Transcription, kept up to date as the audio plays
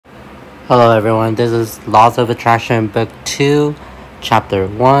Hello everyone, this is Laws of Attraction Book 2, Chapter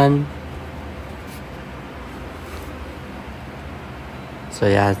 1. So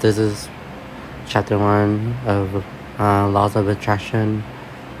yeah, this is Chapter 1 of Laws of Attraction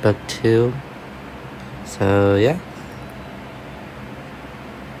Book 2. So yeah.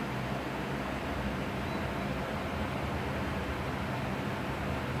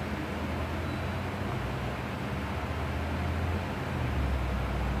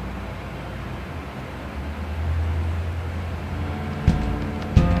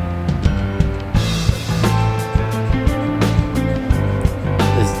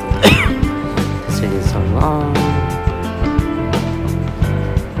 This thing is so long.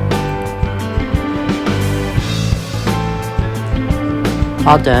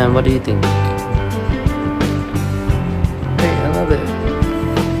 All done, what do you think? Hey, I love it.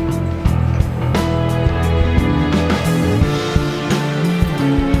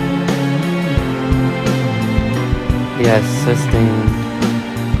 Yes, sustained.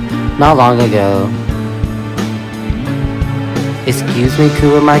 Not long ago. Excuse me,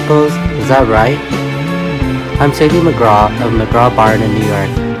 Kua Michaels, is that right? I'm Sadie McGraw of McGraw Barn in New York,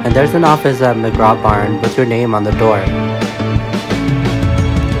 and there's an office at McGraw Barn with your name on the door.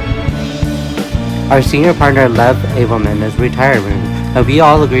 Our senior partner Lev Abelman is retiring, and we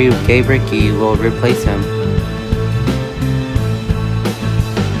all agree Gabe Ricky will replace him.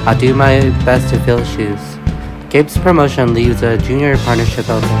 I'll do my best to fill shoes. Gabe's promotion leaves a junior partnership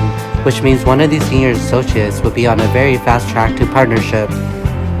open, which means one of these senior associates will be on a very fast track to partnership.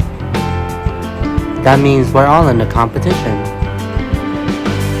 That means we're all in a competition.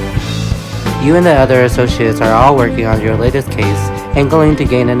 You and the other associates are all working on your latest case and going to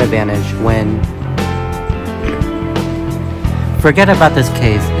gain an advantage when... Forget about this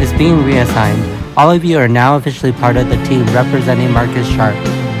case, it's being reassigned. All of you are now officially part of the team representing Marcus Sharp.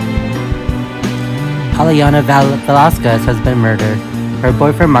 Aliana Velasquez has been murdered. Her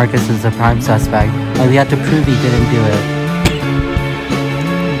boyfriend Marcus is the prime suspect, and we have to prove he didn't do it.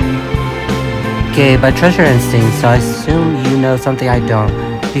 Gabe, I trust your instincts, so I assume you know something I don't,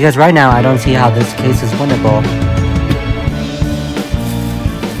 because right now I don't see how this case is winnable.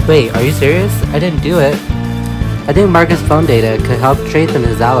 Wait, are you serious? I didn't do it. I think Marcus' phone data could help strengthen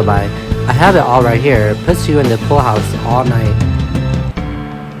his alibi. I have it all right here. It puts you in the pool house all night.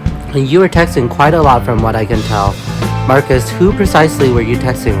 And you were texting quite a lot from what I can tell. Marcus, who precisely were you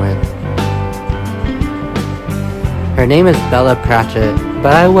texting with? Her name is Bella Pratchett,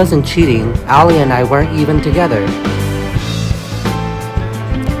 but I wasn't cheating. Allie and I weren't even together.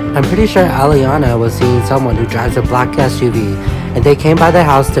 I'm pretty sure Aliana was seeing someone who drives a black SUV, and they came by the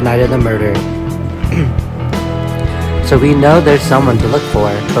house the night of the murder. So we know there's someone to look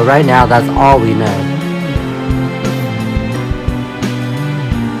for, but right now that's all we know.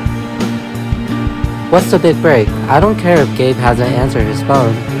 What's the big break? I don't care if Gabe hasn't answered his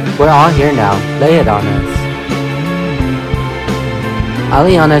phone. We're all here now. Lay it on us.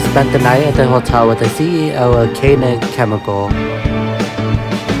 Aliana spent the night at the hotel with the CEO of Koenig Chemical.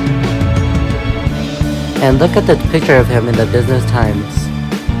 And look at the picture of him in the Business Times.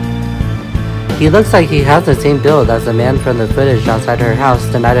 He looks like he has the same build as the man from the footage outside her house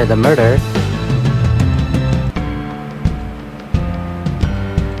the night of the murder.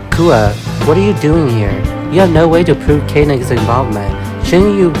 Kua, what are you doing here? You have no way to prove Koenig's involvement.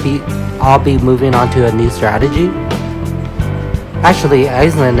 Shouldn't you all be moving on to a new strategy? Actually,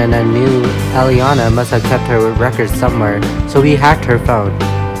 Aislinn and a new Aliana must have kept her records somewhere, so we hacked her phone.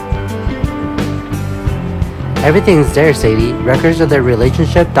 Everything's there, Sadie. Records of their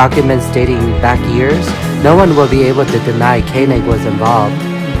relationship, documents dating back years. No one will be able to deny Koenig was involved.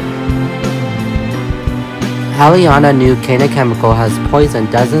 Aliana knew Koenig Chemical has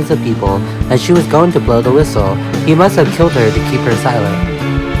poisoned dozens of people, and she was going to blow the whistle. He must have killed her to keep her silent.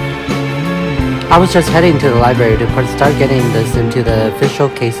 I was just heading to the library to start getting this into the official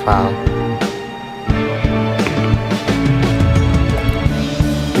case file.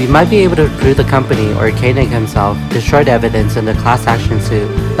 We might be able to prove the company or Koenig himself destroyed evidence in the class action suit.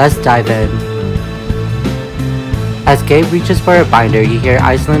 Let's dive in. As Gabe reaches for a binder, you hear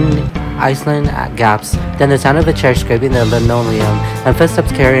Aislinn gasps, then the sound of a chair scraping the linoleum, and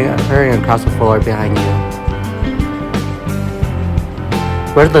footsteps hurrying across the floor behind you.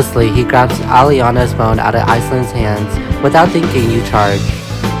 Wordlessly, he grabs Aliana's phone out of Aislinn's hands. Without thinking, you charge.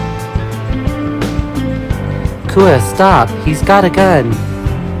 Kua, stop! He's got a gun!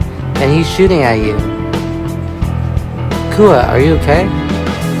 And he's shooting at you. Kua, are you okay?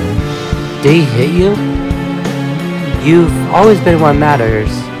 Did he hit you? You've always been what matters.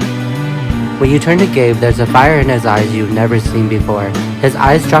 When you turn to Gabe, there's a fire in his eyes you've never seen before. His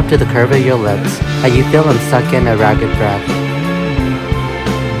eyes drop to the curve of your lips, and you feel him suck in a ragged breath.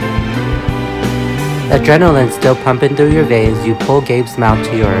 Adrenaline still pumping through your veins, you pull Gabe's mouth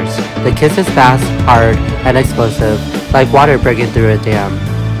to yours. The kiss is fast, hard, and explosive, like water breaking through a dam.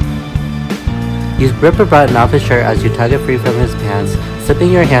 You rip a button off his shirt as you tug it free from his pants,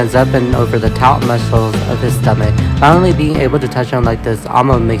 slipping your hands up and over the taut muscles of his stomach. Finally being able to touch him like this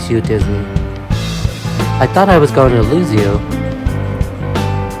almost makes you dizzy. I thought I was going to lose you.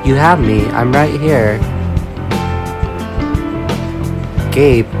 You have me, I'm right here.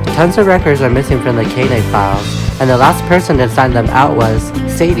 Gabe, tons of records are missing from the Koenig files, and the last person to sign them out was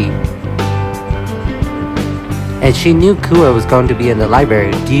Sadie. And she knew Kua was going to be in the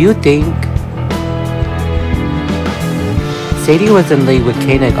library. Do you think... Sadie was in league with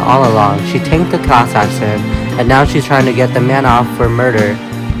Koenig all along. She tanked the class action, and now she's trying to get the man off for murder.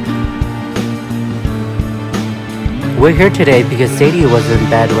 We're here today because Sadie was in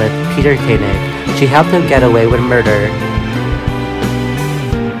bed with Peter Koenig. She helped him get away with murder.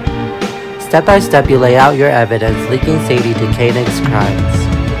 Step by step, you lay out your evidence, linking Sadie to Koenig's crimes.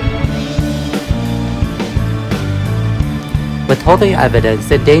 Withholding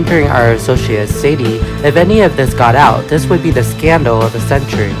evidence, endangering our associates, Sadie, if any of this got out, this would be the scandal of the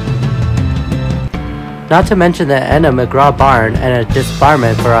century. Not to mention the end of McGraw Barn and a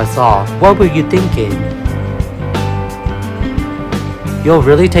disbarment for us all. What were you thinking? You'll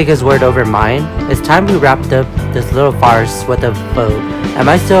really take his word over mine? It's time we wrapped up this little farce with a vote. Am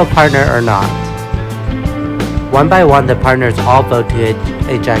I still a partner or not? One by one, the partners all vote to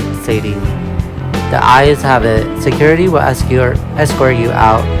eject Sadie. The ayes have it. Security will escort you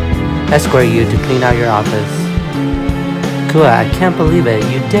to clean out your office. Kua, I can't believe it.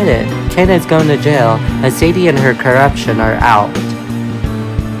 You did it. Koenig's going to jail, and Sadie and her corruption are out.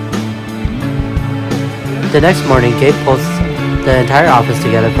 The next morning, Gabe pulls the entire office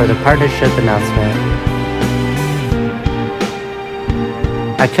together for the partnership announcement.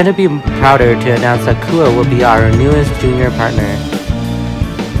 I couldn't be prouder to announce that Kua will be our newest junior partner.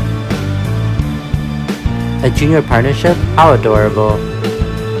 A junior partnership? How adorable.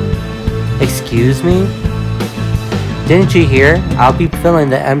 Excuse me? Didn't you hear? I'll be filling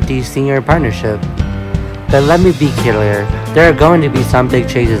the empty senior partnership. But let me be clear, there are going to be some big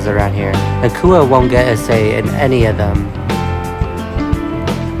changes around here, and Kua won't get a say in any of them.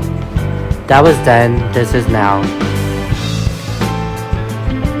 That was then, this is now.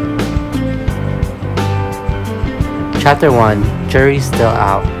 Chapter 1, Jury's Still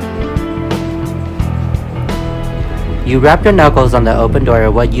Out. You wrap your knuckles on the open door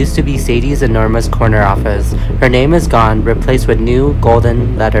of what used to be Sadie's enormous corner office. Her name is gone, replaced with new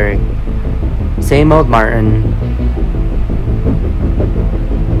golden lettering. Same old Martin.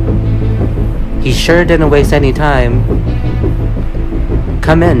 He sure didn't waste any time.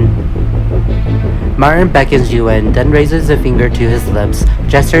 Come in. Martin beckons you in, then raises a finger to his lips,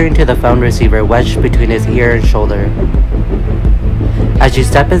 gesturing to the phone receiver wedged between his ear and shoulder. As you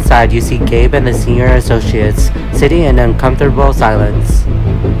step inside, you see Gabe and the senior associates sitting in uncomfortable silence.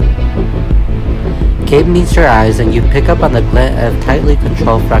 Gabe meets your eyes and you pick up on the glint of tightly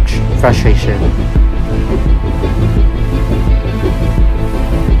controlled frustration.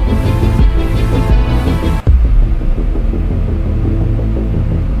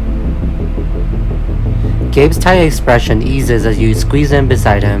 Gabe's tight expression eases as you squeeze in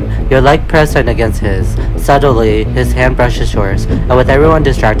beside him, your leg pressed in against his. Subtly, his hand brushes yours, and with everyone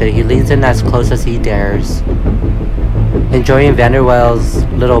distracted, he leans in as close as he dares. Enjoying Vanderwell's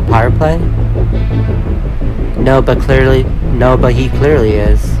little power play? No, but he clearly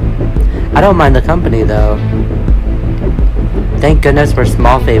is. I don't mind the company, though. Thank goodness for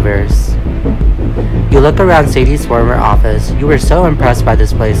small favors. You look around Sadie's former office. You were so impressed by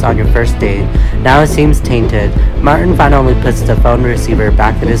this place on your first date. Now it seems tainted. Martin finally puts the phone receiver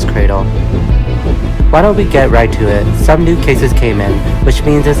back in his cradle. Why don't we get right to it? Some new cases came in, which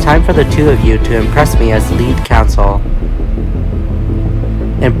means it's time for the two of you to impress me as lead counsel.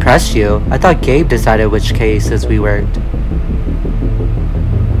 Impress you? I thought Gabe decided which cases we worked.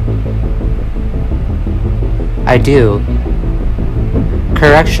 I do.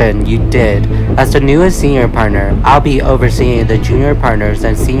 Correction, you did. As the newest senior partner, I'll be overseeing the junior partners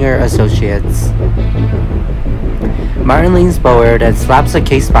and senior associates. Martin leans forward and slaps a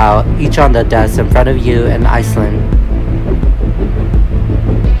case file, each on the desk in front of you and Iceland.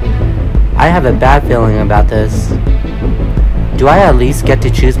 I have a bad feeling about this. Do I at least get to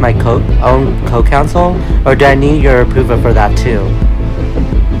choose my own co-counsel, or do I need your approval for that too?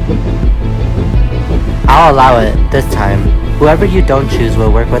 I'll allow it, this time. Whoever you don't choose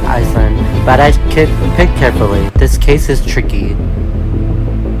will work with Iceland, but I could pick carefully. This case is tricky.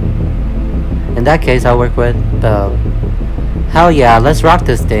 In that case, I'll work with Bill. Hell yeah, let's rock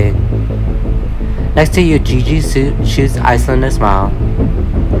this thing. Next to you, Gigi shoots Iceland a smile.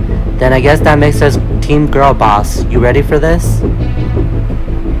 Then I guess that makes us Team Girl Boss. You ready for this?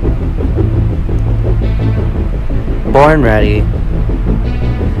 Born ready.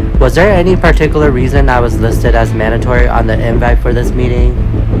 Was there any particular reason I was listed as mandatory on the invite for this meeting?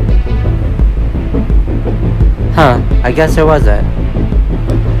 Huh, I guess there wasn't.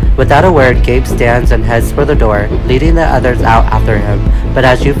 Without a word, Gabe stands and heads for the door, leading the others out after him, but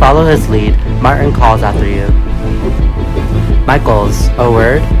as you follow his lead, Martin calls after you. Michaels, a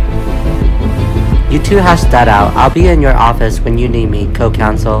word? You two hash that out. I'll be in your office when you need me,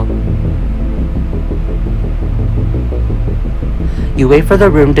 co-counsel. You wait for the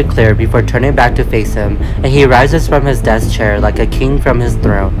room to clear before turning back to face him, and he rises from his desk chair like a king from his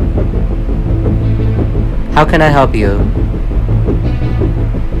throne. How can I help you?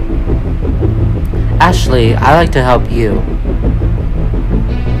 Ashley, I like to help you.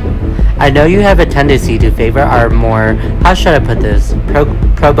 I know you have a tendency to favor our more, how should I put this,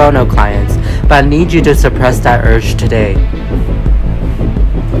 pro bono clients, but I need you to suppress that urge today.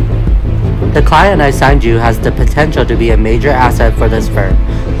 The client I signed you has the potential to be a major asset for this firm.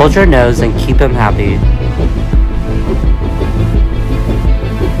 Hold your nose and keep him happy.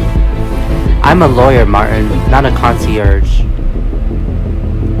 I'm a lawyer, Martin, not a concierge.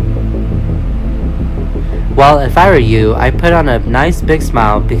 Well, if I were you, I'd put on a nice big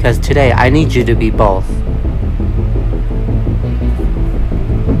smile because today I need you to be both.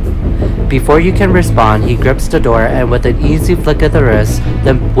 Before you can respond, he grips the door and with an easy flick of the wrist,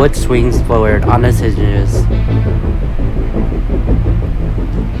 the wood swings forward on its hinges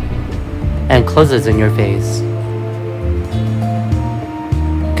and closes in your face.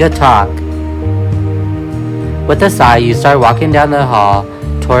 Good talk. With a sigh, you start walking down the hall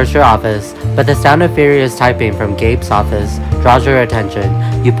towards your office, but the sound of furious typing from Gabe's office draws your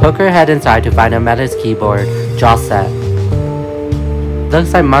attention. You poke your head inside to find him at his keyboard, jaw set.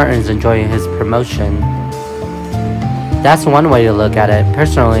 Looks like Martin's enjoying his promotion. That's one way to look at it.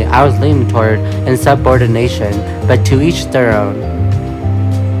 Personally, I was leaning toward insubordination, but to each their own.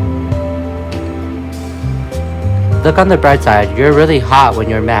 Look on the bright side, you're really hot when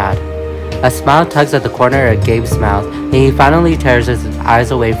you're mad. A smile tugs at the corner of Gabe's mouth, and he finally tears his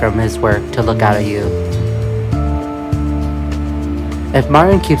eyes away from his work to look out at you. If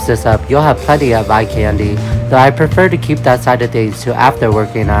Martin keeps this up, you'll have plenty of eye candy, though I prefer to keep that side of things to after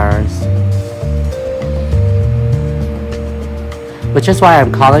working hours. Which is why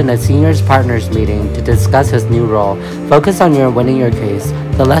I'm calling a seniors partners meeting to discuss his new role. Focus on your winning your case.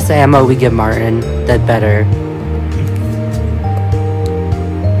 The less ammo we give Martin, the better.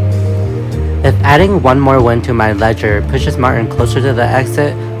 If adding one more win to my ledger pushes Martin closer to the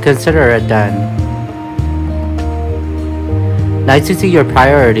exit, consider it done. Nice to see your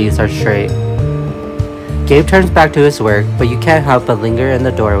priorities are straight. Gabe turns back to his work, but you can't help but linger in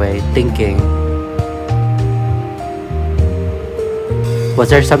the doorway, thinking. Was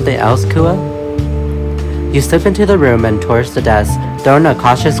there something else, Kua? You slip into the room and towards the desk, throwing a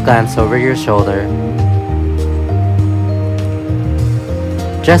cautious glance over your shoulder.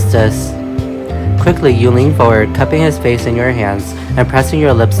 Justice. Quickly, you lean forward, cupping his face in your hands and pressing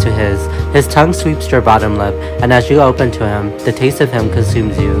your lips to his. His tongue sweeps your bottom lip, and as you open to him, the taste of him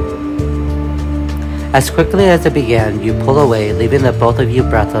consumes you. As quickly as it began, you pull away, leaving the both of you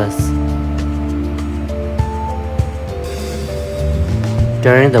breathless.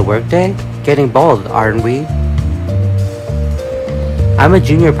 During the workday? Getting bold, aren't we? I'm a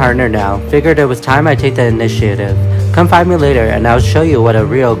junior partner now. Figured it was time I take the initiative. Come find me later and I'll show you what a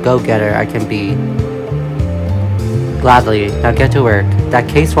real go-getter I can be. Gladly. Now get to work. That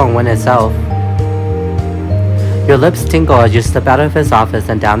case won't win itself. Your lips tingle as you step out of his office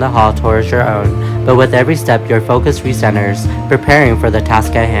and down the hall towards your own, but with every step your focus recenters, preparing for the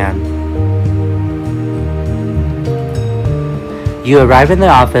task at hand. You arrive in the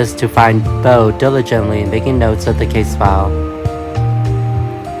office to find Bo diligently making notes of the case file.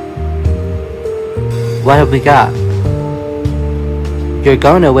 What have we got? You're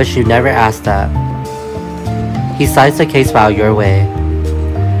going to wish you never asked that. He slides the case file your way.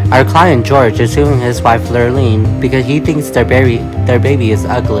 Our client George is suing his wife Lurleen because he thinks their baby is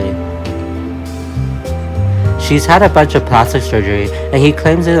ugly. She's had a bunch of plastic surgery and he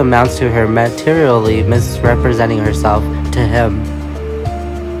claims it amounts to her materially misrepresenting herself to him.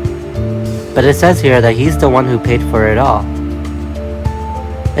 But it says here that he's the one who paid for it all.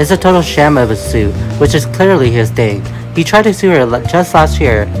 It's a total sham of a suit, which is clearly his thing. He tried to sue her just last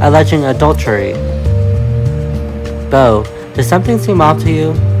year, alleging adultery. Bo, does something seem off to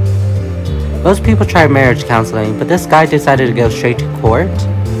you? Most people try marriage counseling, but this guy decided to go straight to court?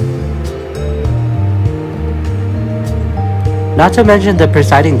 Not to mention the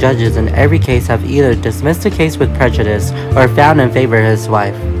presiding judges in every case have either dismissed the case with prejudice or found in favor of his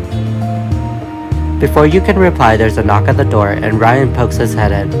wife. Before you can reply, there's a knock at the door and Ryan pokes his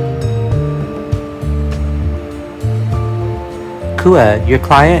head in. Kua, your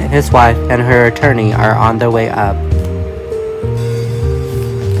client, his wife, and her attorney are on their way up.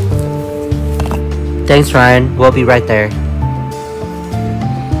 Thanks, Ryan. We'll be right there.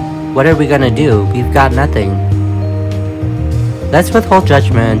 What are we gonna do? We've got nothing. Let's withhold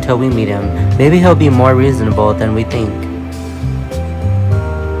judgment until we meet him. Maybe he'll be more reasonable than we think.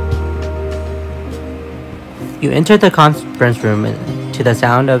 You enter the conference room to the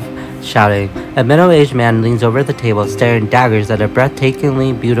sound of shouting. A middle-aged man leans over the table, staring daggers at a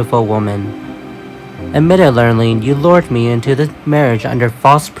breathtakingly beautiful woman. Admit it, Lurleen, you lured me into this marriage under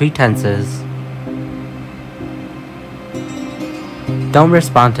false pretenses. Don't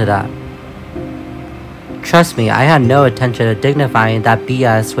respond to that. Trust me, I had no intention of dignifying that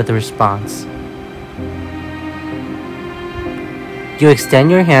BS with a response. You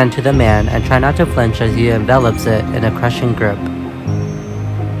extend your hand to the man and try not to flinch as he envelops it in a crushing grip.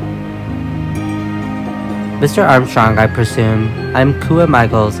 Mr. Armstrong, I presume. I'm Kua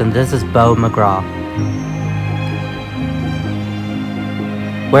Michaels and this is Bo McGraw.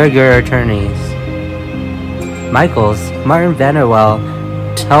 Where are your attorneys? Michaels, Martin Vanderwell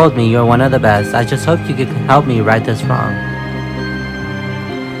told me you're one of the best. I just hope you can help me right this wrong.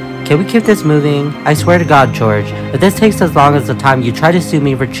 Can we keep this moving? I swear to God, George, if this takes as long as the time you try to sue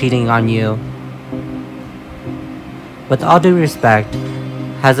me for cheating on you. With all due respect,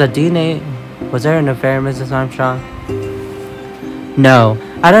 has a DNA... Was there an affair, Mrs. Armstrong? No,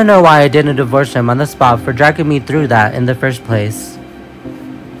 I don't know why I didn't divorce him on the spot for dragging me through that in the first place.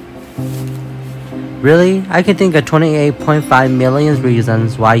 Really? I can think of 28.5 million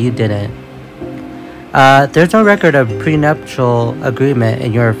reasons why you didn't. There's no record of prenuptial agreement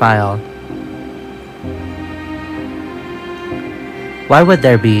in your file. Why would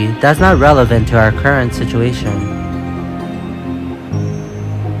there be? That's not relevant to our current situation.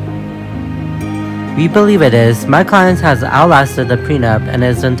 We believe it is. My client has outlasted the prenup and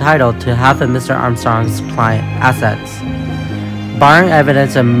is entitled to half of Mr. Armstrong's client assets, barring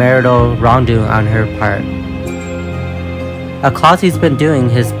evidence of marital wrongdoing on her part. A clause he's been doing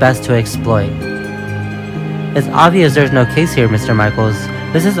his best to exploit. It's obvious there's no case here, Mr. Michaels.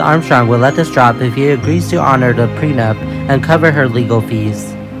 Mrs. Armstrong will let this drop if he agrees to honor the prenup and cover her legal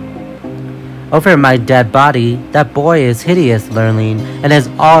fees. Over my dead body, that boy is hideous, Lurleen, and it's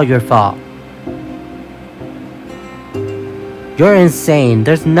all your fault. You're insane.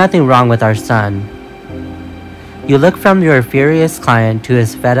 There's nothing wrong with our son. You look from your furious client to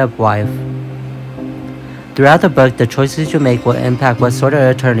his fed-up wife. Throughout the book, the choices you make will impact what sort of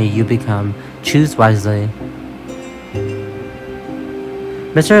attorney you become. Choose wisely.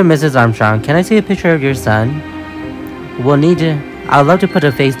 Mr. and Mrs. Armstrong, can I see a picture of your son? We'll need to... I'd love to put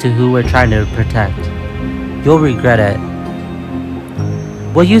a face to who we're trying to protect. You'll regret it.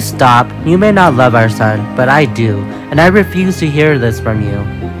 Will you stop? You may not love our son, but I do, and I refuse to hear this from you.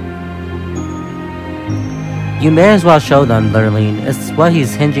 You may as well show them, Lurleen. It's what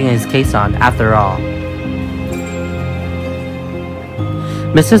he's hinging his case on, after all.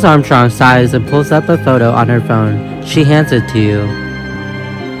 Mrs. Armstrong sighs and pulls up a photo on her phone. She hands it to you.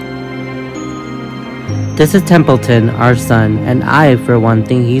 This is Templeton, our son, and I, for one,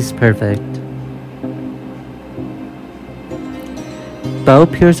 think he's perfect. Bo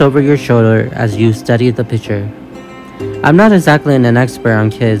peers over your shoulder as you study the picture. I'm not exactly an expert on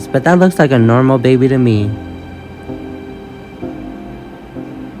kids, but that looks like a normal baby to me.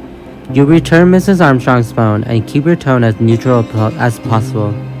 You return Mrs. Armstrong's phone and keep your tone as neutral as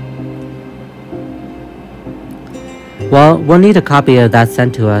possible. Well, we'll need a copy of that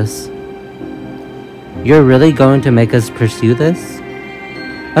sent to us. You're really going to make us pursue this?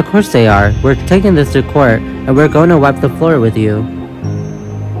 Of course they are. We're taking this to court, and we're going to wipe the floor with you.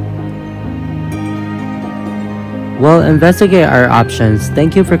 We'll investigate our options.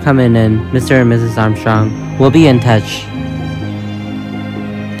 Thank you for coming in, Mr. and Mrs. Armstrong. We'll be in touch.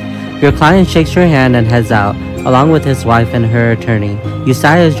 Your client shakes your hand and heads out, along with his wife and her attorney. You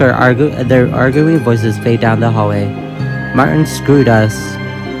sigh as their arguing voices fade down the hallway. Martin screwed us.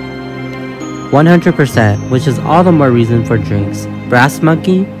 100%, which is all the more reason for drinks. Brass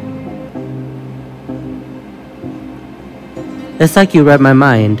monkey? It's like you read my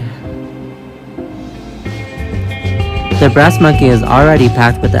mind. The Brass Monkey is already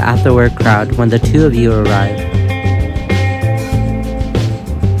packed with the after-work crowd when the two of you arrive.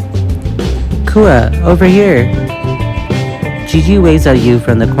 Kua, over here! Gigi waves at you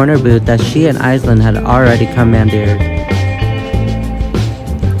from the corner booth that she and Aislinn had already commandeered.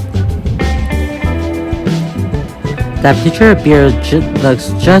 That pitcher of beer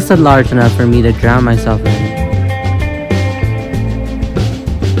looks just large enough for me to drown myself in.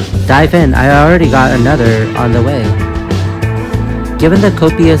 Dive in, I already got another on the way. Given the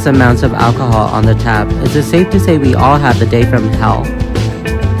copious amounts of alcohol on the tap, is it safe to say we all had the day from hell?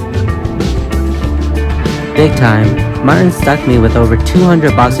 Big time. Martin stuck me with over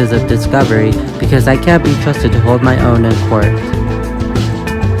 200 boxes of Discovery because I can't be trusted to hold my own in court.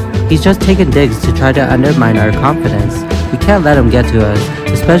 He's just taking digs to try to undermine our confidence. We can't let him get to us,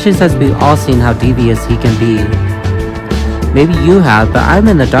 especially since we've all seen how devious he can be. Maybe you have, but I'm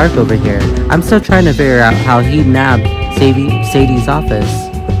in the dark over here. I'm still trying to figure out how he nabbed Sadie's office.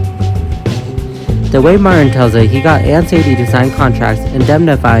 The way Martin tells it, he got Aunt Sadie to sign contracts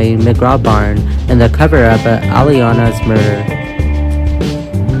indemnifying McGraw Barn in the cover-up of Aliana's murder.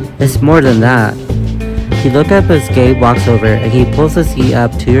 It's more than that. He looks up as Gabe walks over and he pulls the seat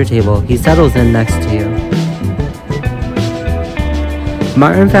up to your table. He settles in next to you.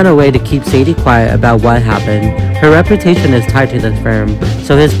 Martin found a way to keep Sadie quiet about what happened. Her reputation is tied to the firm,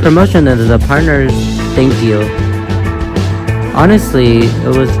 so his promotion is a partner's thank you. Honestly,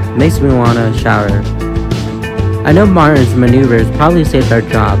 makes me want to shower. I know Martin's maneuvers probably saved our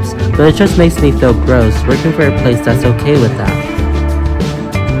jobs, but it just makes me feel gross working for a place that's okay with that.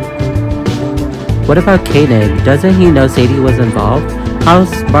 What about Koenig? Doesn't he know Sadie was involved?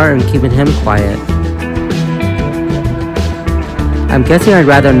 How's Martin keeping him quiet? I'm guessing I'd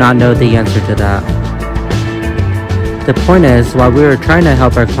rather not know the answer to that. The point is, while we were trying to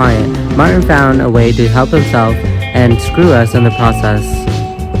help our client, Martin found a way to help himself and screw us in the process.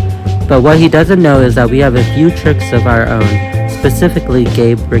 But what he doesn't know is that we have a few tricks of our own, specifically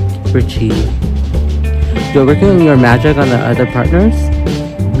Gabe Ritchie. You're working on your magic on the other partners?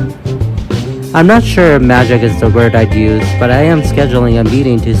 I'm not sure if magic is the word I'd use, but I am scheduling a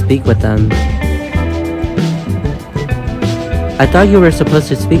meeting to speak with them. I thought you were supposed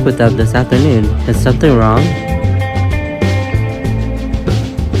to speak with them this afternoon. Is something wrong?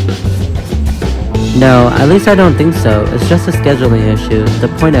 No, at least I don't think so. It's just a scheduling issue. The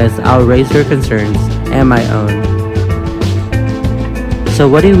point is, I'll raise your concerns, and my own. So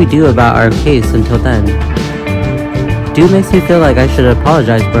what do we do about our case until then? Dude makes me feel like I should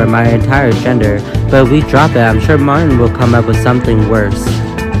apologize for my entire gender, but if we drop it, I'm sure Martin will come up with something worse.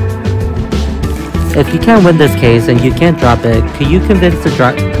 If you can't win this case and you can't drop it, could you convince the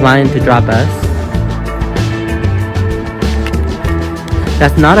client to drop us?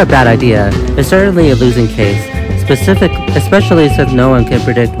 That's not a bad idea. It's certainly a losing case, especially since no one can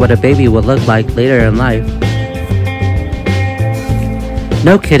predict what a baby will look like later in life.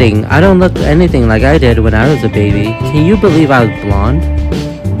 No kidding, I don't look anything like I did when I was a baby. Can you believe I was blonde?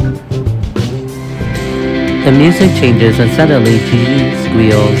 The music changes and suddenly Gigi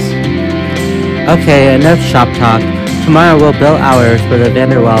squeals. Okay, enough shop talk. Tomorrow we'll bill hours for the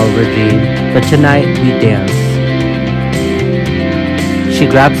Vanderwall regime, but tonight we dance. She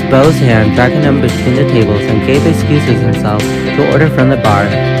grabs Beau's hand, dragging him between the tables, and Gabe excuses himself to order from the bar,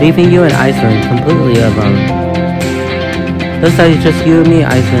 leaving you and Aislinn completely alone. Looks like it's just you and me,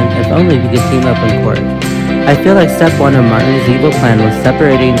 Aislinn. If only we could team up in court. I feel like step one of Martin's evil plan was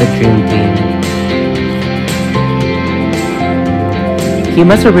separating the dream team. He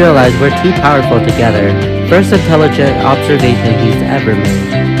must have realized we're too powerful together. First intelligent observation he's ever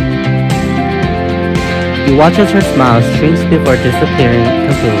made. He watches her smile, shrinks before disappearing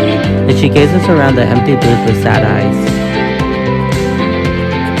completely, and she gazes around the empty booth with sad eyes.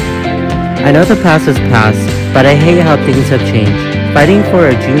 I know the past is past, but I hate how things have changed. Fighting for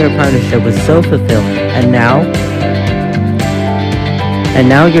a junior partnership was so fulfilling, and now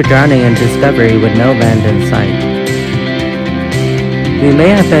you're drowning in Discovery with no land in sight. We may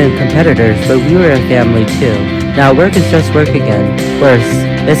have been competitors, but we were a family too. Now work is just work again. Worse,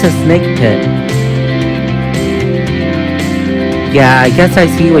 it's a snake pit. Yeah, I guess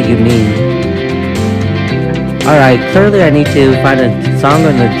I see what you mean. Alright, clearly I need to find a song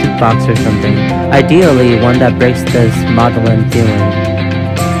on the jukebox or something. Ideally, one that breaks this maudlin feeling.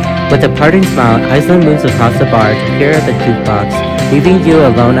 With a parting smile, Aislinn moves across the bar to peer at the jukebox, leaving you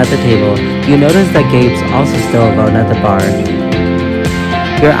alone at the table. You notice that Gabe's also still alone at the bar.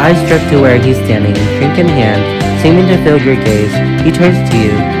 Your eyes drift to where he's standing, drink in hand, seeming to feel your gaze. He turns to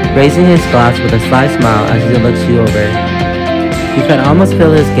you, raising his glass with a sly smile as he looks you over. You can almost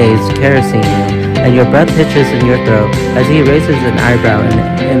feel his gaze caressing you, and your breath hitches in your throat as he raises an eyebrow in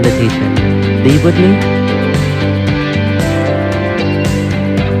invitation. Leave with me?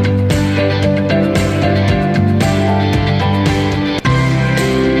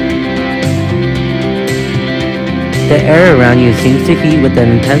 The air around you seems to heat with the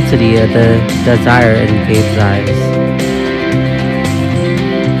intensity of the desire in Gabe's eyes.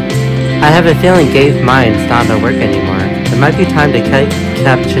 I have a feeling Gabe's mind's not at work anymore. It might be time to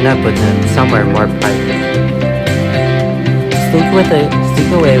catching up with him somewhere more private.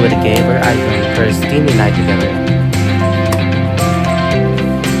 Sneak away with Gabe or Ivan for a steamy night together.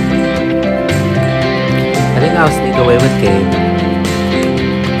 I think I'll sneak away with Gabe.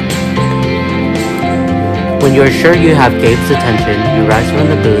 When you are sure you have Gabe's attention, you rise from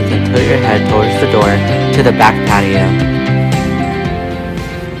the booth and tilt your head towards the door to the back patio.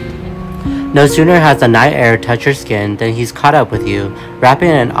 No sooner has the night air touched your skin than he's caught up with you, wrapping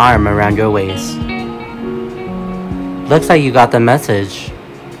an arm around your waist. Looks like you got the message.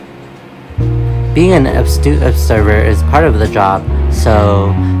 Being an astute observer is part of the job,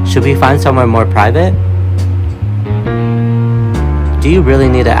 so should we find somewhere more private? Do you really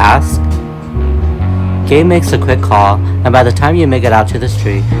need to ask? Gabe makes a quick call, and by the time you make it out to the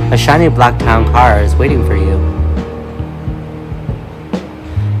street, a shiny black town car is waiting for you.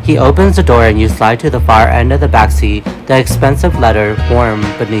 He opens the door and you slide to the far end of the backseat, the expensive leather warm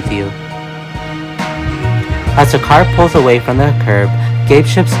beneath you. As the car pulls away from the curb, Gabe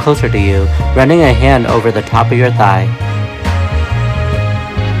shifts closer to you, running a hand over the top of your thigh.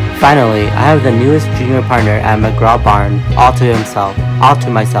 Finally, I have the newest junior partner at McGraw Barn, all to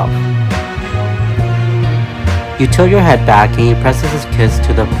myself. You tilt your head back and he presses his kiss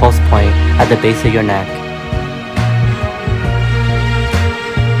to the pulse point at the base of your neck.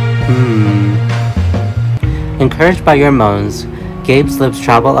 Encouraged by your moans, Gabe's lips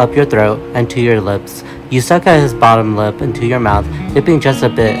travel up your throat and to your lips. You suck at his bottom lip into your mouth, nipping just a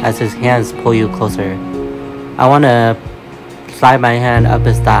bit as his hands pull you closer. I want to slide my hand up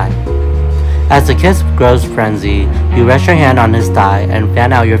his thigh. As the kiss grows frenzy, you rest your hand on his thigh and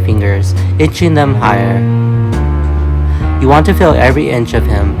fan out your fingers, itching them higher. You want to feel every inch of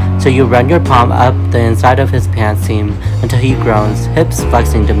him, so you run your palm up the inside of his pants seam until he groans, hips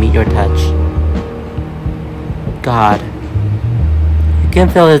flexing to meet your touch. God. You can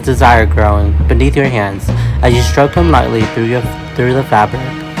feel his desire growing beneath your hands as you stroke him lightly through the fabric.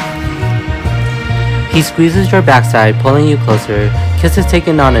 He squeezes your backside, pulling you closer, kisses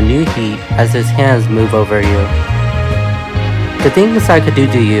taking on a new heat as his hands move over you. The things I could do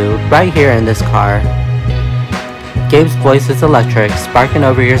to you, right here in this car. Gabe's voice is electric, sparking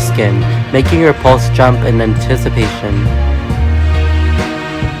over your skin, making your pulse jump in anticipation.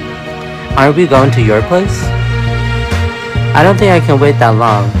 Aren't we going to your place? I don't think I can wait that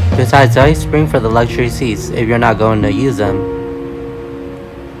long. Besides, I spring for the luxury seats if you're not going to use them.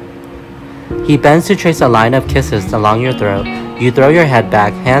 He bends to trace a line of kisses along your throat. You throw your head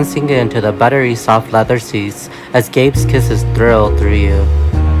back, hands sinking into the buttery soft leather seats as Gabe's kisses thrill through you.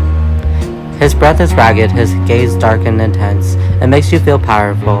 His breath is ragged, his gaze dark and intense. It makes you feel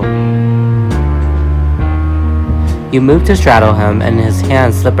powerful. You move to straddle him, and his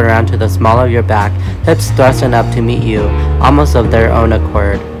hands slip around to the small of your back, hips thrusting up to meet you, almost of their own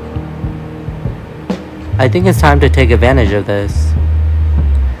accord. I think it's time to take advantage of this.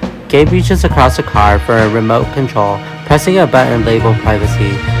 Gabe reaches across the car for a remote control, pressing a button labeled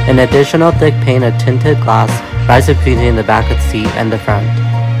privacy. An additional thick pane of tinted glass rises between the back of the seat and the front.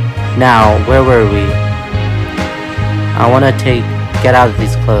 Now, where were we? I want to get out of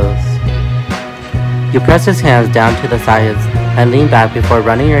these clothes. You press his hands down to the sides and lean back before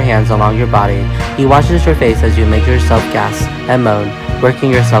running your hands along your body. He washes your face as you make yourself gasp and moan,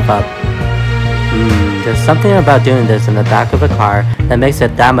 working yourself up. There's something about doing this in the back of a car that makes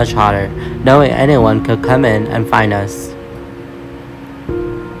it that much hotter, knowing anyone could come in and find us.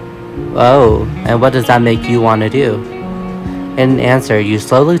 Oh, and what does that make you want to do? In answer, you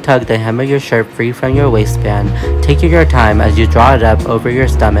slowly tug the hem of your shirt free from your waistband, taking your time as you draw it up over your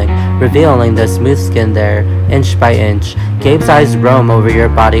stomach, revealing the smooth skin there, inch by inch. Gabe's eyes roam over your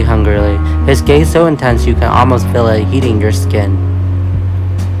body hungrily, his gaze so intense you can almost feel it heating your skin.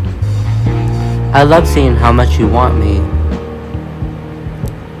 I love seeing how much you want me.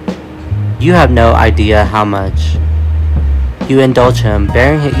 You have no idea how much. You indulge him,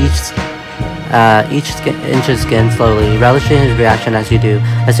 bearing each inch of skin slowly, relishing his reaction as you do.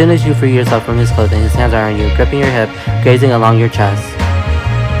 As soon as you free yourself from his clothing, his hands are on you, gripping your hip, grazing along your chest.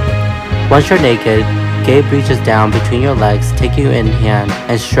 Once you're naked, Gabe reaches down between your legs, taking you in hand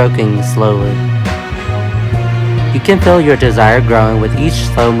and stroking slowly. You can feel your desire growing with each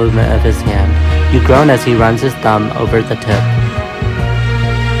slow movement of his hand. You groan as he runs his thumb over the tip.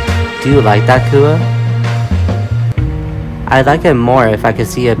 Do you like that, Kua? I'd like it more if I could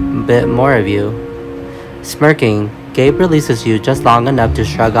see a bit more of you. Smirking, Gabe releases you just long enough to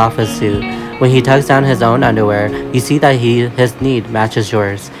shrug off his suit. When he tugs down his own underwear, you see that his need matches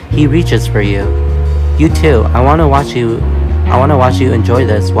yours. He reaches for you. You too. I want to watch you enjoy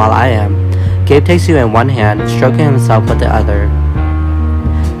this while I am. Gabe takes you in one hand, stroking himself with the other.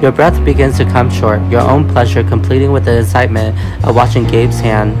 Your breath begins to come short, your own pleasure completing with the excitement of watching Gabe's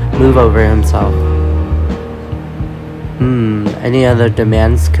hand move over himself. Any other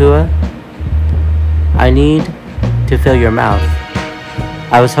demands, Kua? I need to fill your mouth.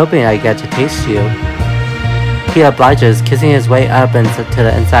 I was hoping I'd get to taste you. He obliges, kissing his way up to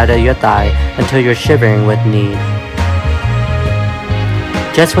the inside of your thigh until you're shivering with need.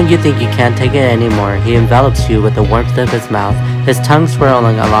 Just when you think you can't take it anymore, he envelops you with the warmth of his mouth, his tongue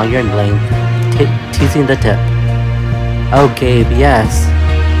swirling along your length, teasing the tip. Oh, Gabe, yes.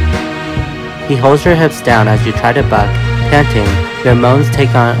 He holds your hips down as you try to buck, panting, your moans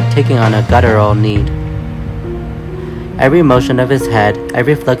taking on a guttural need. Every motion of his head,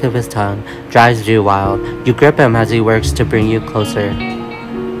 every flick of his tongue, drives you wild. You grip him as he works to bring you closer.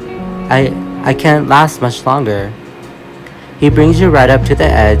 I can't last much longer. He brings you right up to the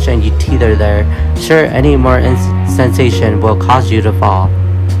edge and you tether there, sure any more sensation will cause you to fall.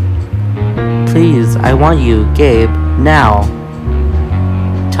 Please, I want you, Gabe, now.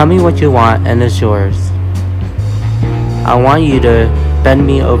 Tell me what you want and it's yours. I want you to bend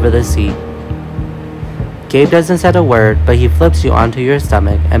me over the seat. Gabe doesn't say a word, but he flips you onto your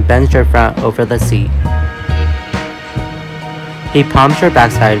stomach and bends your front over the seat. He palms your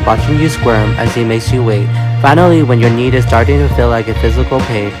backside, watching you squirm as he makes you wait. Finally, when your knee is starting to feel like a physical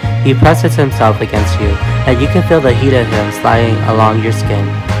pain, he presses himself against you, and you can feel the heat of him sliding along your skin.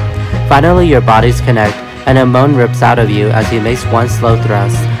 Finally, your bodies connect, and a moan rips out of you as he makes one slow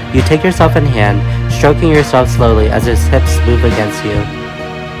thrust. You take yourself in hand, stroking yourself slowly as his hips move against you.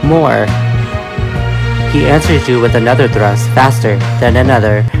 More. He answers you with another thrust, faster, then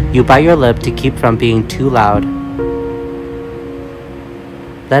another. You bite your lip to keep from being too loud.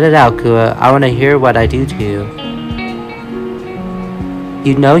 Let it out, Kua. I want to hear what I do to you.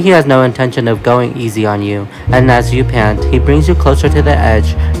 You know he has no intention of going easy on you, and as you pant, he brings you closer to the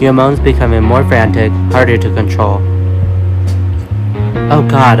edge, your moans becoming more frantic, harder to control. Oh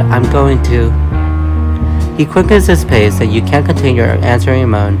God, I'm going to... He quickens his pace and you can't contain your answering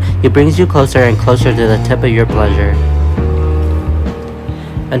moan. He brings you closer and closer to the tip of your pleasure,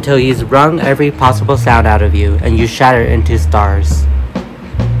 until he's wrung every possible sound out of you and you shatter into stars.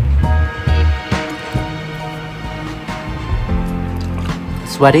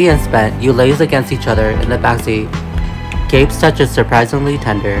 Sweaty and spent, you laze against each other in the backseat. Gabe's touch is surprisingly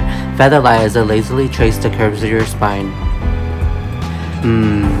tender, feather-light as it lazily traced the curves of your spine.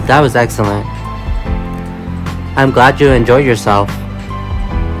 That was excellent. I'm glad you enjoyed yourself.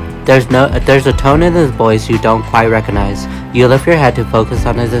 There's a tone in his voice you don't quite recognize. You lift your head to focus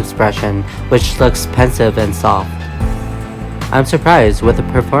on his expression, which looks pensive and soft. I'm surprised. With a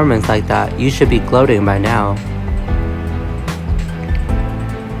performance like that, you should be gloating by now.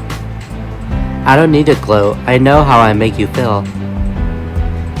 I don't need to gloat. I know how I make you feel.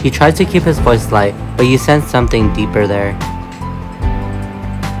 He tries to keep his voice light, but you sense something deeper there.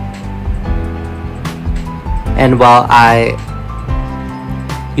 And while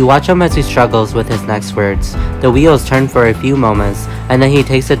you watch him as he struggles with his next words. The wheels turn for a few moments, and then he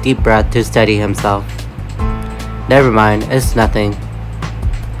takes a deep breath to steady himself. Never mind, it's nothing.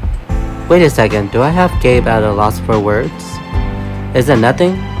 Wait a second, do I have Gabe at a loss for words? Is it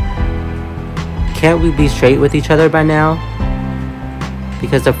nothing? Can't we be straight with each other by now?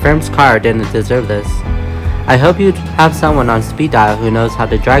 Because the firm's car didn't deserve this. I hope you have someone on speed dial who knows how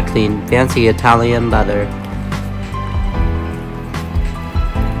to dry clean fancy Italian leather.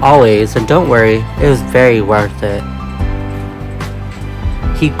 Always, and don't worry, it was very worth it.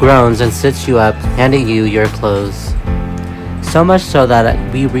 He groans and sits you up, handing you your clothes. So much so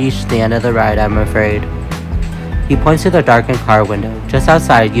that we reached the end of the ride, I'm afraid. He points to the darkened car window. Just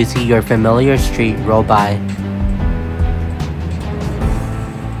outside, you see your familiar street roll by.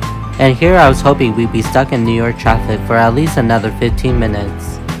 And here I was hoping we'd be stuck in New York traffic for at least another 15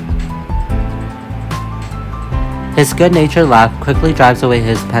 minutes. His good-natured laugh quickly drives away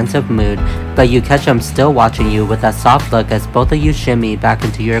his pensive mood, but you catch him still watching you with that soft look as both of you shimmy back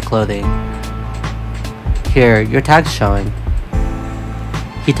into your clothing. Here, your tag's showing.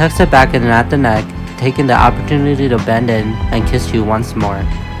 He tucks it back in at the neck, taking the opportunity to bend in and kiss you once more.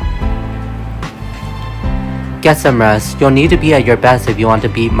 Get some rest. You'll need to be at your best if you want to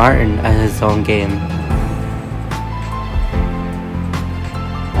beat Martin at his own game.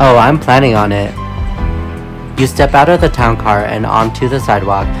 Oh, I'm planning on it. You step out of the town car and onto the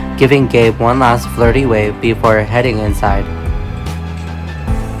sidewalk, giving Gabe one last flirty wave before heading inside.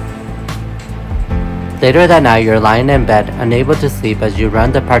 Later that night, you're lying in bed, unable to sleep as you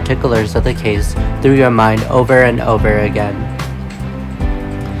run the particulars of the case through your mind over and over again.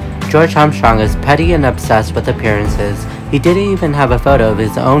 George Armstrong is petty and obsessed with appearances. He didn't even have a photo of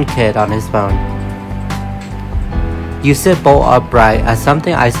his own kid on his phone. You sit bolt upright as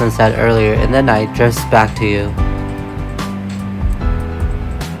something Iceland said earlier in the night drifts back to you.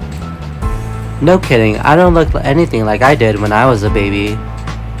 No kidding, I don't look anything like I did when I was a baby.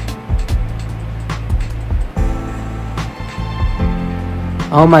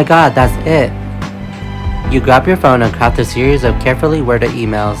 Oh my god, that's it. You grab your phone and craft a series of carefully worded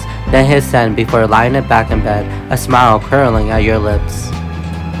emails, then hit send before lying it back in bed, a smile curling at your lips.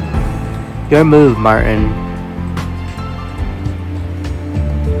 Your move, Martin.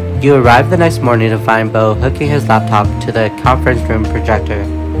 You arrive the next morning to find Bo hooking his laptop to the conference room projector.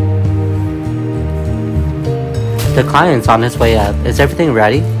 The client's on his way up. Is everything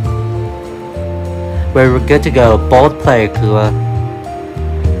ready? We're good to go. Bold play, Kua.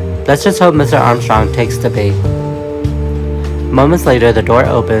 Let's just hope Mr. Armstrong takes the bait. Moments later, the door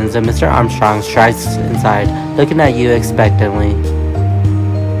opens and Mr. Armstrong strides inside, looking at you expectantly.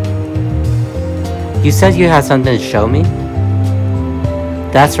 You said you had something to show me?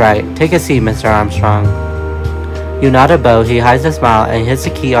 That's right. Take a seat, Mr. Armstrong. You nod at Bo. He hides a smile and hits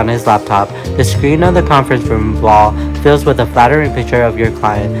a key on his laptop. The screen on the conference room wall fills with a flattering picture of your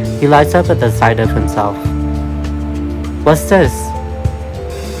client. He lights up at the sight of himself. What's this?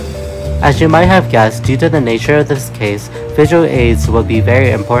 As you might have guessed, due to the nature of this case, visual aids will be very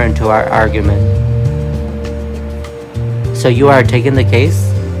important to our argument. So you are taking the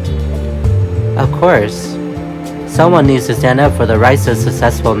case? Of course. Someone needs to stand up for the rights of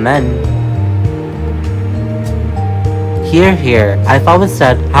successful men. Hear, hear. I've always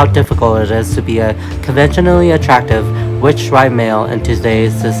said how difficult it is to be a conventionally attractive, rich white male in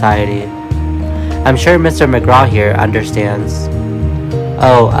today's society. I'm sure Mr. McGraw here understands.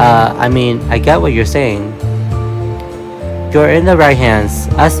 I get what you're saying. You're in the right hands.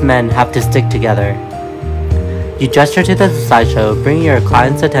 Us men have to stick together. You gesture to the slideshow, bringing your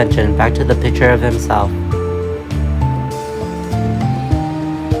client's attention back to the picture of himself.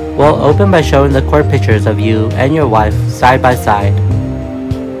 We'll open by showing the court pictures of you and your wife side by side.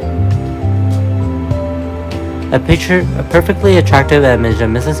 A perfectly attractive image of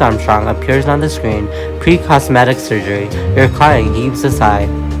Mrs. Armstrong appears on the screen, pre-cosmetic surgery. Your client heaves a sigh.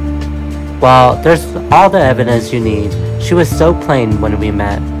 Well, there's all the evidence you need. She was so plain when we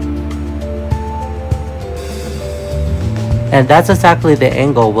met. And that's exactly the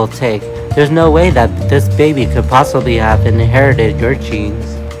angle we'll take. There's no way that this baby could possibly have inherited your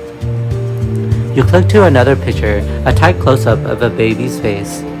genes. You click to another picture, a tight close-up of a baby's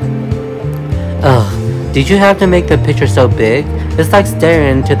face. Ugh. Did you have to make the picture so big? It's like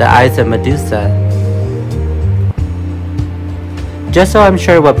staring into the eyes of Medusa. Just so I'm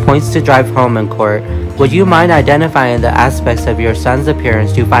sure what points to drive home in court, would you mind identifying the aspects of your son's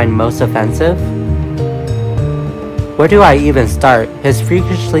appearance you find most offensive? Where do I even start? His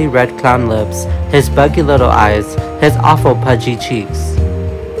freakishly red clown lips, his buggy little eyes, his awful pudgy cheeks.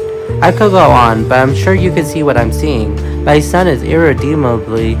 I could go on, but I'm sure you can see what I'm seeing. My son is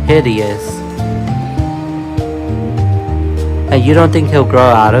irredeemably hideous. And you don't think he'll grow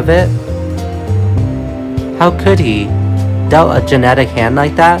out of it? How could he? Dealt a genetic hand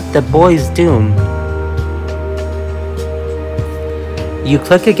like that? The boy's doomed. You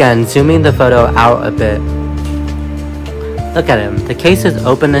click again, zooming the photo out a bit. Look at him. The case is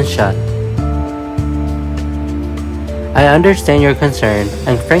open and shut. I understand your concern,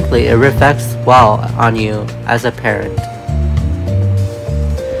 and frankly, it reflects well on you as a parent.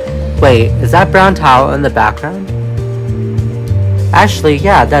 Wait, is that brown towel in the background? Actually,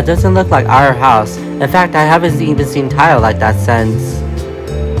 yeah, that doesn't look like our house. In fact, I haven't even seen tile like that since...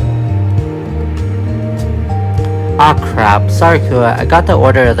 Aw crap, sorry Kua, I got the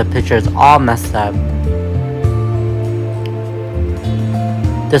order of the pictures all messed up.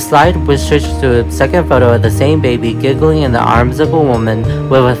 The slide was switched to a second photo of the same baby giggling in the arms of a woman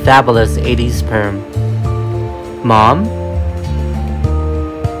with a fabulous 80s perm. Mom?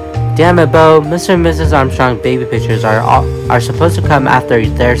 Damn it, Bo, Mr. and Mrs. Armstrong baby pictures are supposed to come after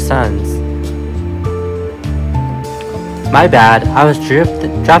their sons. My bad, I was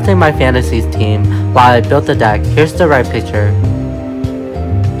drafting my fantasies team while I built the deck. Here's the right picture.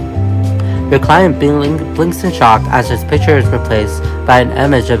 Your client blinks in shock as his picture is replaced by an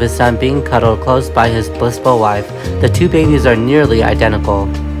image of his son being cuddled close by his blissful wife. The two babies are nearly identical.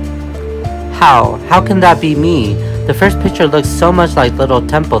 How? How can that be me? The first picture looks so much like little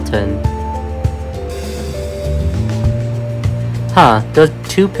Templeton. Huh, those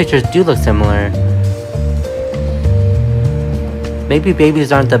two pictures do look similar. Maybe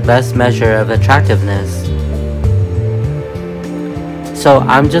babies aren't the best measure of attractiveness. So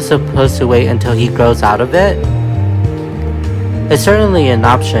I'm just supposed to wait until he grows out of it? It's certainly an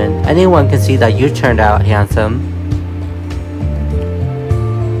option. Anyone can see that you turned out handsome.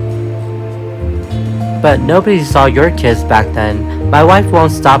 But nobody saw your kids back then. My wife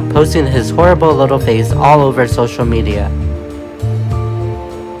won't stop posting his horrible little face all over social media.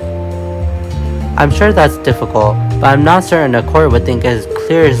 I'm sure that's difficult, but I'm not certain a court would think it as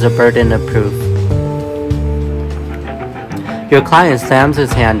clear as a burden of proof. Your client slams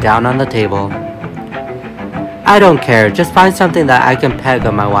his hand down on the table. I don't care, just find something that I can peg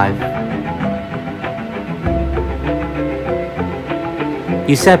on my wife.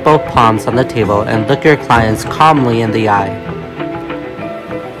 You set both palms on the table and look your clients calmly in the eye.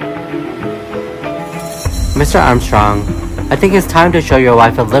 Mr. Armstrong, I think it's time to show your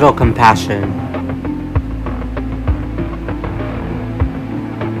wife a little compassion.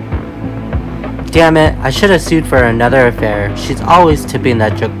 Damn it, I should have sued for another affair. She's always tipping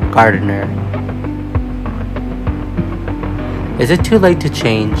that gardener. Is it too late to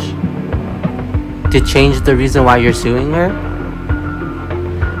change? To change the reason why you're suing her?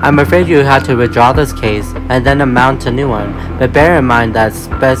 I'm afraid you had to withdraw this case and then mount a new one, but bear in mind that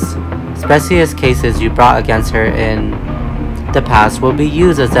specious cases you brought against her in the past will be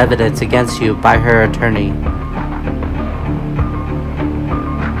used as evidence against you by her attorney.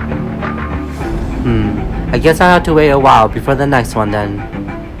 I guess I'll have to wait a while before the next one then.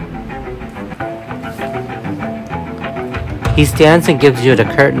 He stands and gives you the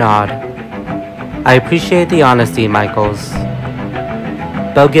curt nod. I appreciate the honesty, Michaels.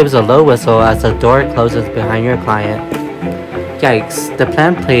 Bell gives a low whistle as the door closes behind your client. Yikes, the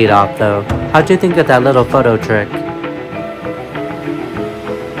plan played off though. How'd you think of that little photo trick?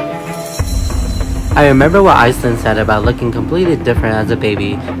 I remember what Iceland said about looking completely different as a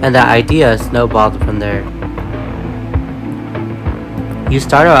baby, and that idea snowballed from there. You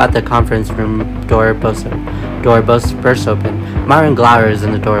start out at the conference room door bursts open. Martin glowers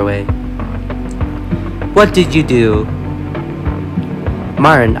in the doorway. What did you do?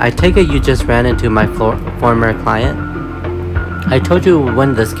 Martin, I take it you just ran into my former client? I told you to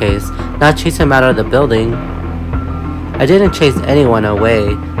win this case, not chase him out of the building. I didn't chase anyone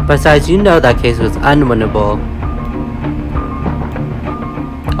away. Besides, you know that case was unwinnable.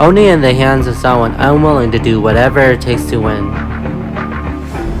 Only in the hands of someone unwilling to do whatever it takes to win.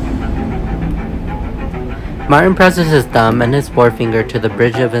 Martin presses his thumb and his forefinger to the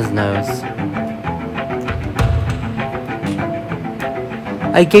bridge of his nose.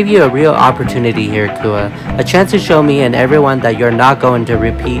 I gave you a real opportunity here, Kua. A chance to show me and everyone that you're not going to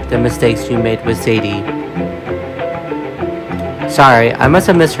repeat the mistakes you made with Sadie. Sorry, I must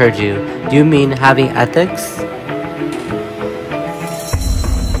have misheard you. Do you mean having ethics?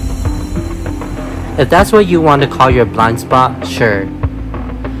 If that's what you want to call your blind spot, sure.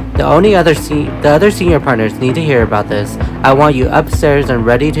 The other senior partners need to hear about this. I want you upstairs and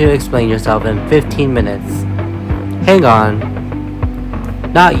ready to explain yourself in 15 minutes. Hang on.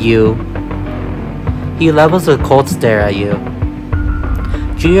 Not you. He levels a cold stare at you.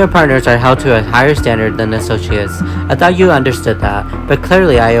 Junior partners are held to a higher standard than associates. I thought you understood that, but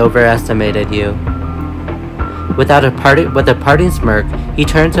clearly I overestimated you. With a parting smirk, he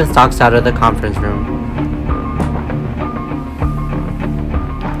turns and stalks out of the conference room.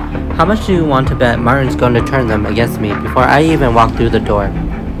 How much do you want to bet Martin's going to turn them against me before I even walk through the door?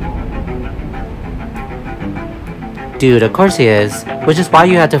 Dude, of course he is, which is why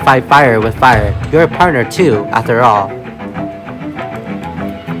you had to fight fire with fire. You're a partner too, after all.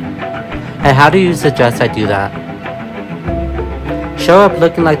 And how do you suggest I do that? Show up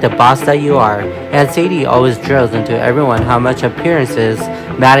looking like the boss that you are, and Sadie always drills into everyone how much appearances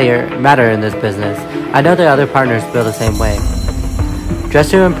matter in this business. I know the other partners feel the same way. Dress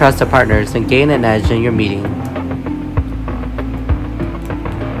to impress the partners and gain an edge in your meeting.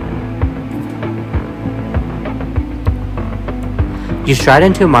 You stride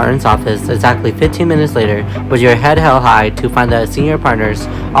into Martin's office exactly 15 minutes later with your head held high to find the senior partners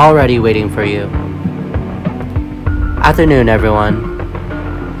already waiting for you. Afternoon, everyone.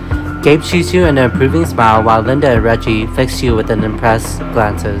 Gabe shoots you an approving smile while Linda and Reggie fix you with an impressed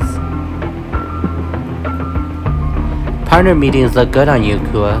glances. Partner meetings look good on you,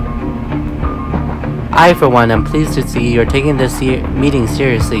 Kua. I, for one, am pleased to see you're taking this meeting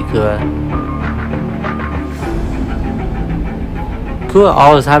seriously, Kua. Kua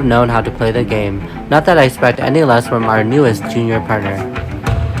always have known how to play the game, not that I expect any less from our newest junior partner.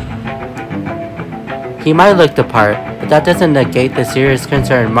 He might look the part, but that doesn't negate the serious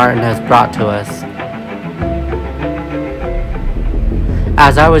concern Martin has brought to us.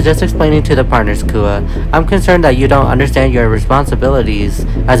 As I was just explaining to the partners, Kua, I'm concerned that you don't understand your responsibilities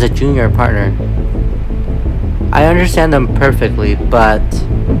as a junior partner. I understand them perfectly, but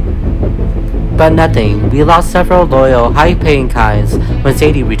nothing. We lost several loyal, high-paying kinds when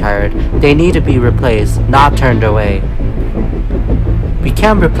Sadie retired. They need to be replaced, not turned away. We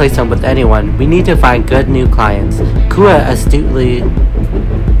can't replace them with anyone. We need to find good new clients. Kua astutely...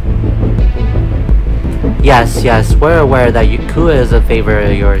 Yes, we're aware that Kua is a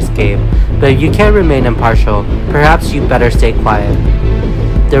favorite of yours, Gabe. But if you can't remain impartial, perhaps you better stay quiet.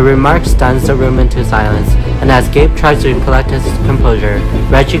 The remark stuns the room into silence, and as Gabe tries to collect his composure,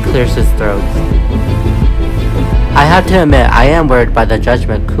 Reggie clears his throat. I have to admit, I am worried by the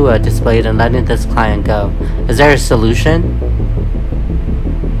judgment Kua displayed in letting this client go. Is there a solution?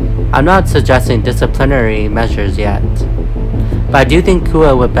 I'm not suggesting disciplinary measures yet, but I do think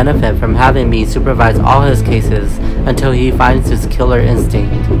Kua would benefit from having me supervise all his cases until he finds his killer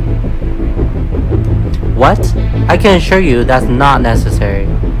instinct. What? I can assure you that's not necessary.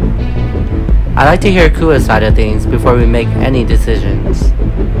 I like to hear Kua's side of things before we make any decisions.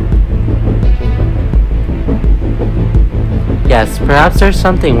 Yes, perhaps there's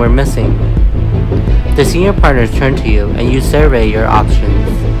something we're missing. The senior partners turn to you and you survey your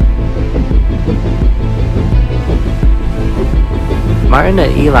options. Martin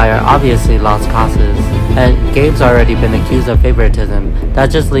and Eli are obviously lost causes, and Gabe's already been accused of favoritism.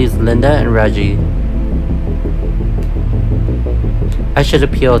 That just leaves Linda and Reggie. I should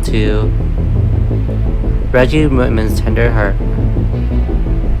appeal to Reggie Whitman's tender heart.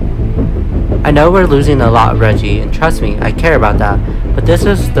 I know we're losing a lot, Reggie, and trust me, I care about that, but this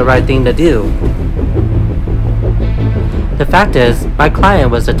is the right thing to do. The fact is, my client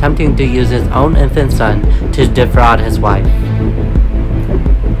was attempting to use his own infant son to defraud his wife.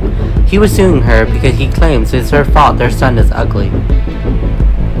 He was suing her because he claims it's her fault their son is ugly.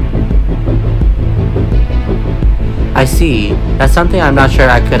 I see. That's something I'm not sure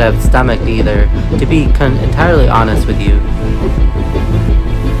I could have stomached either, to be entirely honest with you.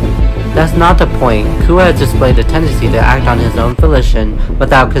 That's not the point. Kua has displayed a tendency to act on his own volition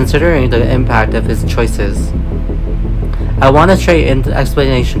without considering the impact of his choices. I want a straight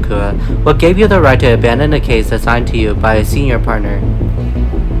explanation, Kua. What gave you the right to abandon a case assigned to you by a senior partner?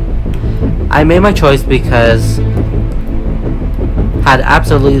 I made my choice because had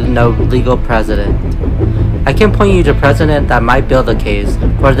absolutely no legal precedent. I can point you to precedent that might build a case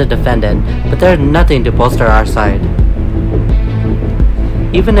for the defendant, but there's nothing to bolster our side.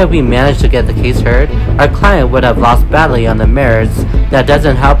 Even if we managed to get the case heard, our client would have lost badly on the merits. That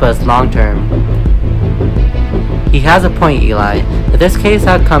doesn't help us long term. He has a point, Eli. If this case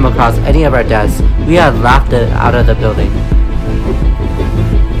had come across any of our desks, we had laughed it out of the building.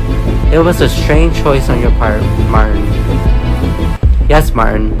 It was a strange choice on your part, Martin. Yes,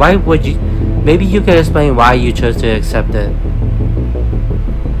 Martin, why would you... Maybe you could explain why you chose to accept it.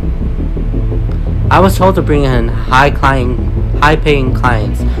 I was told to bring in high-paying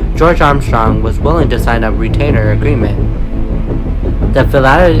clients. George Armstrong was willing to sign a retainer agreement. The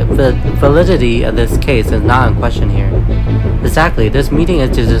validity of this case is not in question here. Exactly, this meeting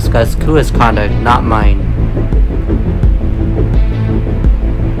is to discuss Kua's conduct, not mine.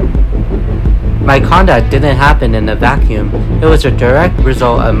 My conduct didn't happen in a vacuum. It was a direct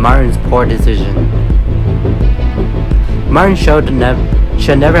result of Martin's poor decision. Martin should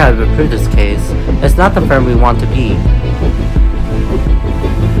never have approved this case. It's not the firm we want to be.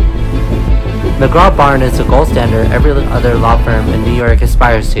 McGraw-Barn is the gold standard every other law firm in New York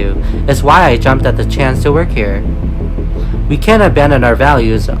aspires to. It's why I jumped at the chance to work here. We can't abandon our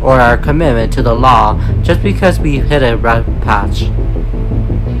values or our commitment to the law just because we hit a rough patch.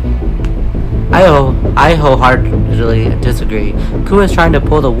 I wholeheartedly disagree. Kua is trying to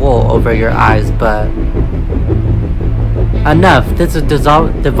pull the wool over your eyes, but... Enough! This is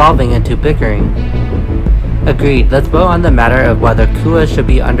devolving into bickering. Agreed. Let's vote on the matter of whether Kua should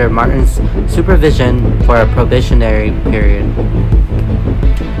be under Martin's supervision for a probationary period.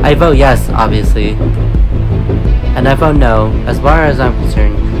 I vote yes, obviously. And I vote no. As far as I'm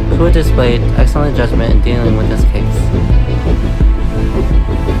concerned, Kua displayed excellent judgment in dealing with this case.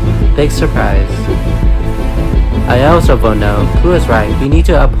 Big surprise. I also vote no. Kua's right. We need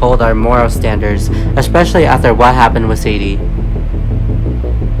to uphold our moral standards, especially after what happened with Sadie.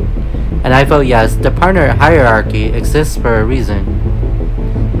 And And I vote yes, the partner hierarchy exists for a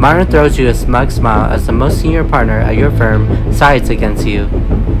reason. Martin throws you a smug smile as the most senior partner at your firm sides against you.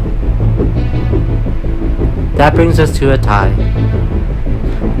 That brings us to a tie.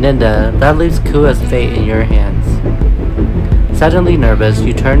 Linda, that leaves Kua's fate in your hands. Suddenly nervous,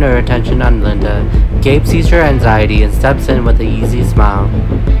 you turn your attention on Linda. Gabe sees your anxiety and steps in with an easy smile.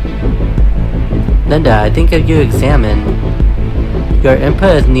 Linda, I think if you examine, your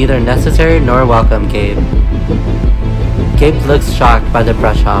input is neither necessary nor welcome, Gabe. Gabe looks shocked by the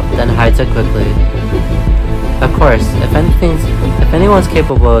brush off, then hides it quickly. Of course, if anyone's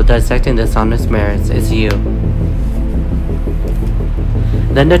capable of dissecting dishonest merits, it's you.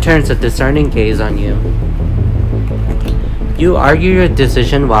 Linda turns a discerning gaze on you. You argue your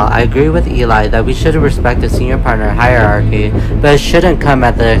decision well. I agree with Eli that we should respect the senior partner hierarchy, but it shouldn't come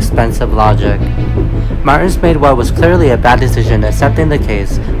at the expense of logic. Martin's made what was clearly a bad decision accepting the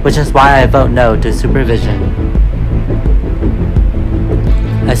case, which is why I vote no to supervision.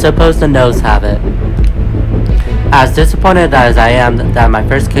 I suppose the no's have it. As disappointed as I am that my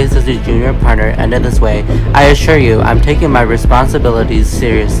first case as a junior partner ended this way, I assure you I'm taking my responsibilities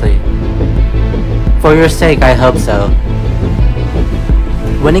seriously. For your sake, I hope so.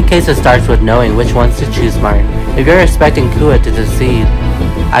 Winning cases starts with knowing which ones to choose, Martin. If you're expecting Kua to succeed,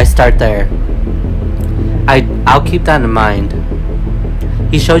 I start there. I'll keep that in mind.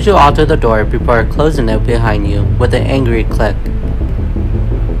 He shows you all to the door before closing it behind you with an angry click.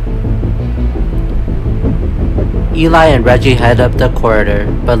 Eli and Reggie head up the corridor,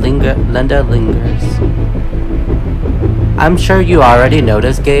 but Linda lingers. I'm sure you already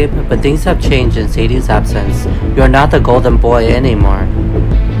noticed, Gabe, but things have changed in Sadie's absence. You're not the golden boy anymore.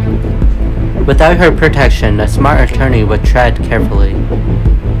 Without her protection, a smart attorney would tread carefully.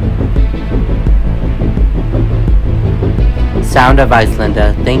 Sound advice,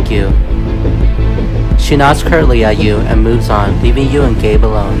 Linda. Thank you. She nods curtly at you and moves on, leaving you and Gabe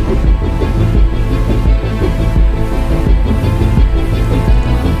alone.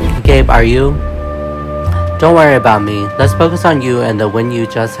 Gabe, are you? Don't worry about me. Let's focus on you and the win you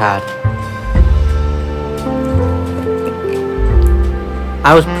just had.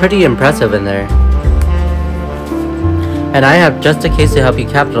 I was pretty impressive in there. And I have just a case to help you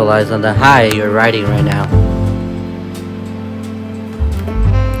capitalize on the high you're riding right now.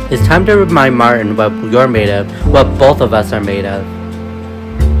 It's time to remind Martin what you're made of, what both of us are made of.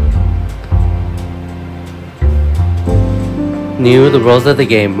 Knew the rules of the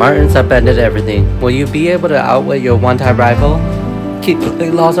game. Martin's upended everything. Will you be able to outwit your one-time rival? Keep the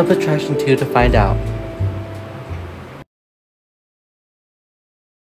laws of attraction 2 to find out.